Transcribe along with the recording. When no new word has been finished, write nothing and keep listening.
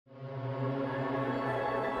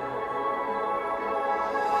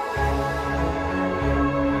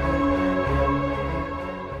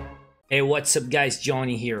Hey, what's up guys,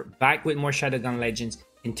 Johnny here, back with more Shadowgun Legends.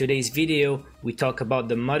 In today's video, we talk about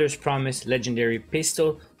the Mother's Promise legendary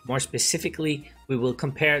pistol. More specifically, we will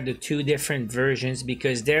compare the two different versions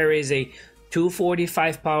because there is a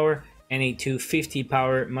 245 power and a 250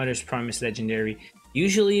 power Mother's Promise legendary.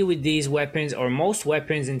 Usually with these weapons, or most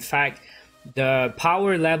weapons in fact, the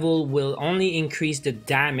power level will only increase the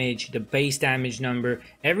damage, the base damage number.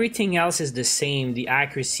 Everything else is the same, the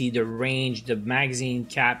accuracy, the range, the magazine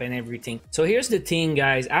cap, and everything. So here's the thing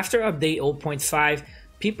guys, after update 0.5,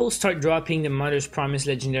 people start dropping the Mother's Promise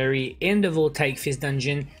legendary in the Voltaic Fist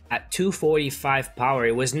dungeon at 245 power.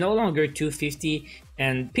 It was no longer 250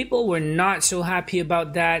 and people were not so happy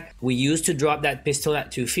about that. We used to drop that pistol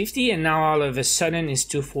at 250 and now all of a sudden it's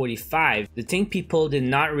 245. The thing people did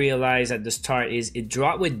not realize at the start is it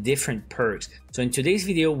dropped with different perks. So in today's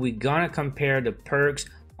video, we're gonna compare the perks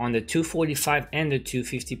on the 245 and the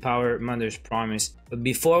 250 power Mother's Promise. But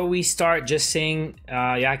before we start, just saying,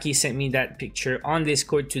 Yaki sent me that picture on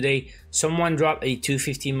Discord today. Someone dropped a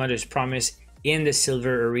 250 Mother's Promise in the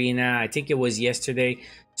silver arena. I think it was yesterday.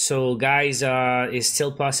 So guys, it's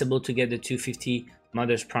still possible to get the 250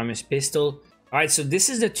 Mother's Promise pistol. Alright, so this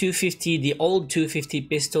is the 250, the old 250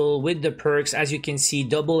 pistol with the perks. As you can see,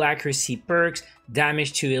 double accuracy perks,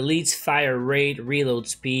 damage to elites, fire rate, reload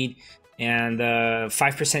speed, and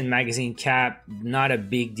 5% magazine cap. Not a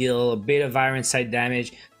big deal, a bit of iron sight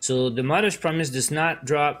damage. So the Mother's Promise does not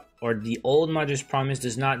drop, or the old Mother's Promise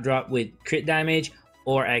does not drop with crit damage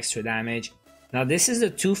or extra damage. Now this is the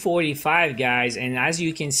 245 guys, and as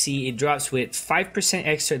you can see, it drops with 5%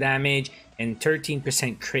 extra damage and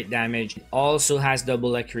 13% crit damage. It also has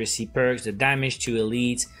double accuracy perks, the damage to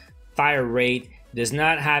elites, fire rate. Does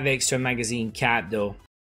not have extra magazine cap though.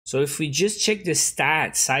 So if we just check the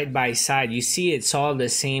stats side by side, you see it's all the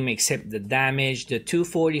same except the damage. The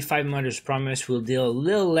 245 Mother's Promise will deal a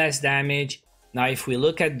little less damage. Now if we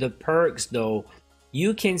look at the perks though,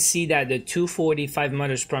 you can see that the 245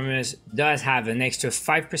 Mother's Promise does have an extra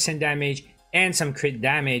 5% damage and some crit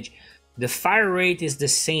damage. The fire rate is the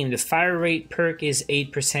same. The fire rate perk is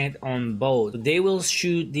 8% on both. They will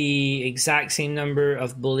shoot the exact same number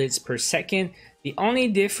of bullets per second. The only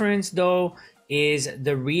difference though is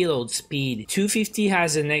the reload speed. 250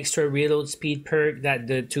 has an extra reload speed perk that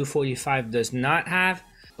the 245 does not have.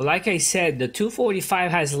 But like I said, the 245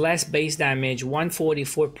 has less base damage,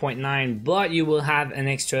 144.9, but you will have an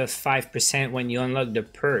extra 5% when you unlock the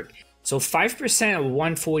perk. So 5% of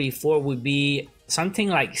 144 would be something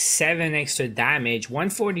like 7 extra damage.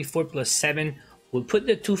 144 plus 7 will put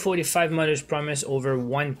the 245 Mother's Promise over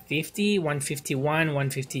 150, 151,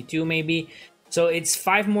 152 maybe. So it's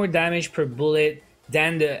 5 more damage per bullet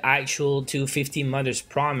than the actual 250 Mother's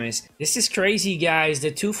Promise. This is crazy guys. The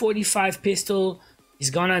 245 pistol is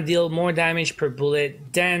gonna deal more damage per bullet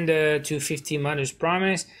than the 250 Mother's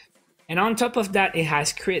Promise. And on top of that, it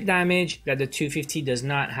has crit damage that the 250 does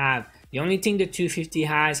not have. The only thing the 250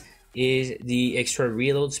 has is the extra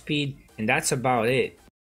reload speed, and that's about it.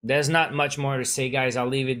 There's not much more to say guys. I'll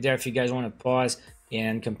leave it there if you guys want to pause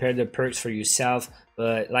and compare the perks for yourself.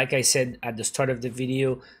 But like I said at the start of the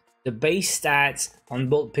video, the base stats on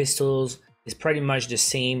both pistols is pretty much the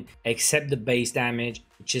same except the base damage,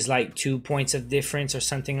 which is like 2 points of difference or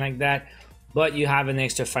something like that. But you have an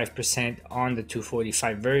extra 5% on the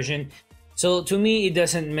 245 version. So to me, it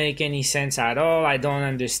doesn't make any sense at all. I don't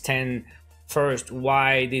understand, first,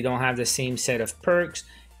 why they don't have the same set of perks,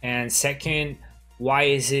 and second, why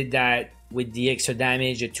is it that with the extra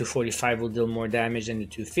damage, the 245 will deal more damage than the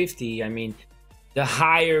 250? I mean, the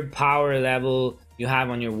higher power level you have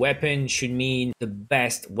on your weapon should mean the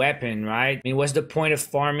best weapon, right? I mean, what's the point of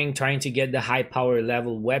farming, trying to get the high power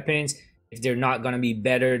level weapons if they're not gonna be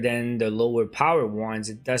better than the lower power ones?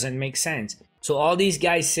 It doesn't make sense. So all these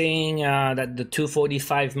guys saying that the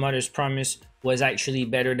 245 Mother's Promise was actually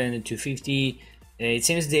better than the 250, it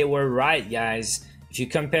seems they were right guys. If you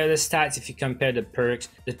compare the stats, if you compare the perks,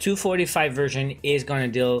 the 245 version is gonna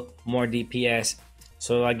deal more DPS.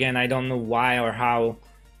 So again, I don't know why or how,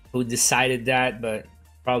 who decided that, but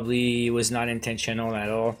probably was not intentional at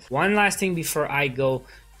all. One last thing before I go,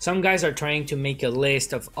 some guys are trying to make a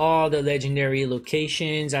list of all the legendary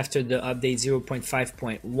locations after the update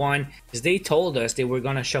 0.5.1, because they told us they were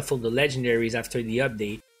gonna shuffle the legendaries after the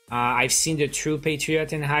update. I've seen the True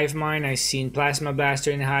Patriot in Hive Mind, I've seen Plasma Blaster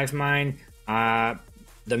in Hive Mind,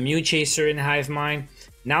 the Mew Chaser in Hive Mind,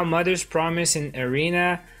 now Mother's Promise in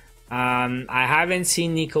Arena. I haven't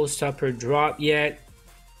seen Nico Stopper drop yet,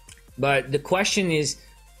 but the question is,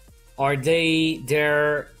 are they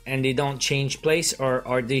there and they don't change place, or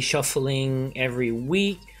are they shuffling every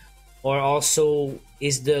week? Or also,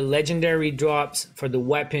 is the legendary drops for the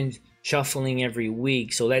weapons shuffling every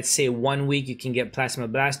week. So let's say 1 week you can get Plasma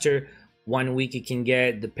Blaster, 1 week you can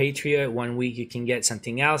get the Patriot, 1 week you can get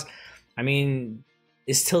something else. I mean,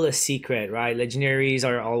 it's still a secret, right? Legendaries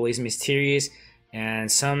are always mysterious,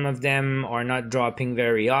 and some of them are not dropping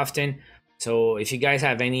very often. So if you guys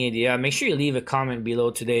have any idea, make sure you leave a comment below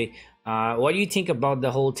today. What do you think about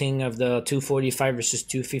the whole thing of the 245 versus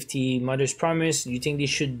 250 Mother's Promise? Do you think they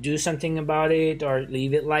should do something about it or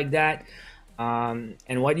leave it like that?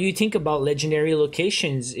 And what do you think about legendary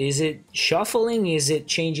locations? Is it shuffling? Is it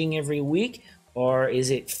changing every week? Or is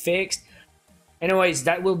it fixed? Anyways,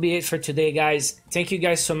 that will be it for today, guys. Thank you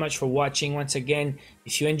guys so much for watching. Once again,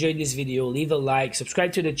 if you enjoyed this video, leave a like,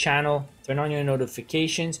 subscribe to the channel, turn on your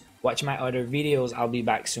notifications, watch my other videos. I'll be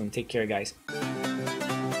back soon. Take care, guys.